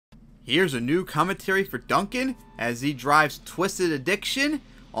Here's a new commentary for Duncan as he drives Twisted Addiction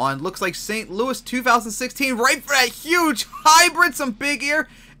on, looks like St. Louis 2016, right for that huge hybrid, some big air,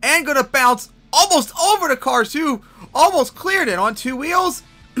 and gonna bounce almost over the car too, almost cleared it on two wheels.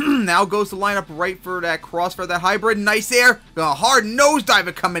 Now goes to line up right for that cross for that hybrid, nice air, gonna hard nosedive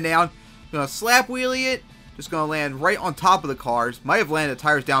it coming down, gonna slap wheelie it, just gonna land right on top of the cars, might have landed the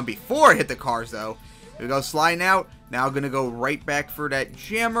tires down before it hit the cars though. Here we go, sliding out, now gonna go right back for that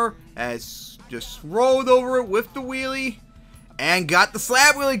jammer, as just rolled over it with the wheelie, and got the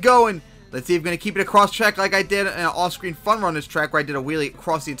slab wheelie going. Let's see if we're going to keep it across track like I did in an off-screen fun run this track where I did a wheelie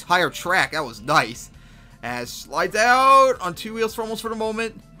across the entire track. That was nice. As slides out on two wheels for almost for the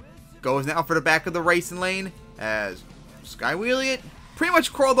moment. Goes now for the back of the racing lane. As sky wheelie it. Pretty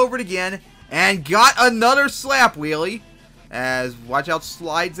much crawled over it again. And got another slap wheelie. As watch out,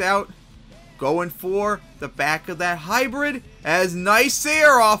 slides out. Going for the back of that hybrid. As nice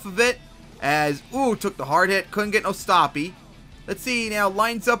air off of it. As, ooh, took the hard hit. Couldn't get no stoppy. Let's see, now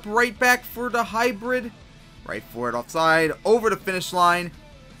lines up right back for the hybrid. Right for it offside, over the finish line.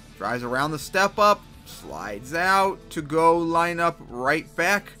 Drives around the step up, slides out to go line up right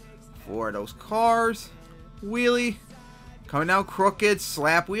back for those cars. Wheelie, coming down crooked,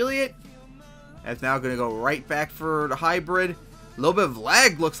 slap wheelie it. That's now going to go right back for the hybrid. A little bit of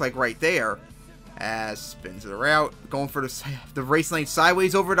lag looks like right there. As spins it around, going for the race lane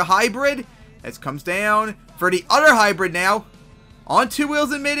sideways over the hybrid. As comes down for the other hybrid now. On two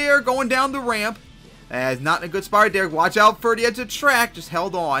wheels in midair, going down the ramp. As not in a good spot right there. Watch out for the edge of the track. Just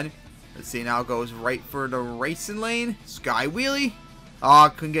held on. Let's see, now goes right for the racing lane. Sky wheelie.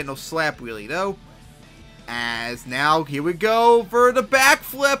 Oh, couldn't get no slap wheelie though. As now, here we go for the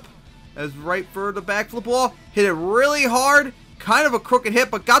backflip. As right for the backflip wall. Hit it really hard. Kind of a crooked hit,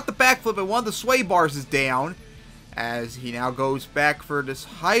 but got the backflip and one of the sway bars is down. As he now goes back for this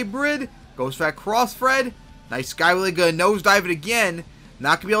hybrid. Goes for that cross thread. Nice sky wheelie, gonna nosedive it again.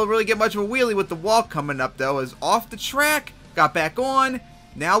 Not gonna be able to really get much of a wheelie with the wall coming up though. As off the track, got back on.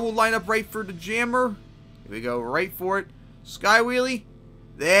 Now we'll line up right for the jammer. Here we go, right for it. Sky wheelie.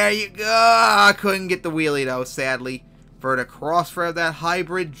 There you go. I couldn't get the wheelie though, sadly. For the crossfire of that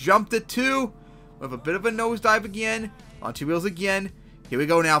hybrid, jumped it too. With a bit of a nosedive again. On two wheels again. Here we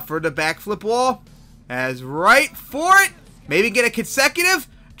go now for the backflip wall. As right for it. Maybe get a consecutive.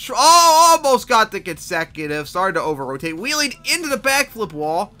 Oh, almost got the consecutive. Started to over-rotate. Wheelied into the backflip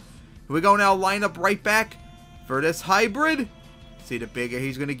wall. Here we go now. Line up right back for this hybrid. See the bigger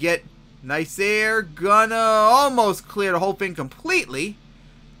he's going to get. Nice air. Gonna almost clear the whole thing completely.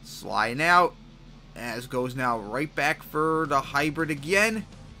 Sliding out. As goes now right back for the hybrid again.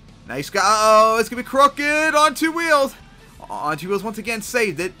 Nice guy. Uh-oh, it's going to be crooked on two wheels. On two wheels once again.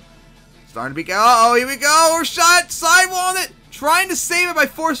 Saved it. Starting to be... Uh-oh, here we go. We're shot. Sidewalling it. Trying to save it by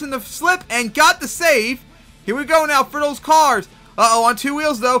forcing the slip and got the save. Here we go now for those cars. Uh-oh, on two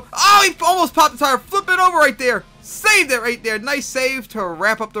wheels though. Oh, he almost popped the tire. Flip it over right there. Saved it right there. Nice save to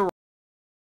wrap up the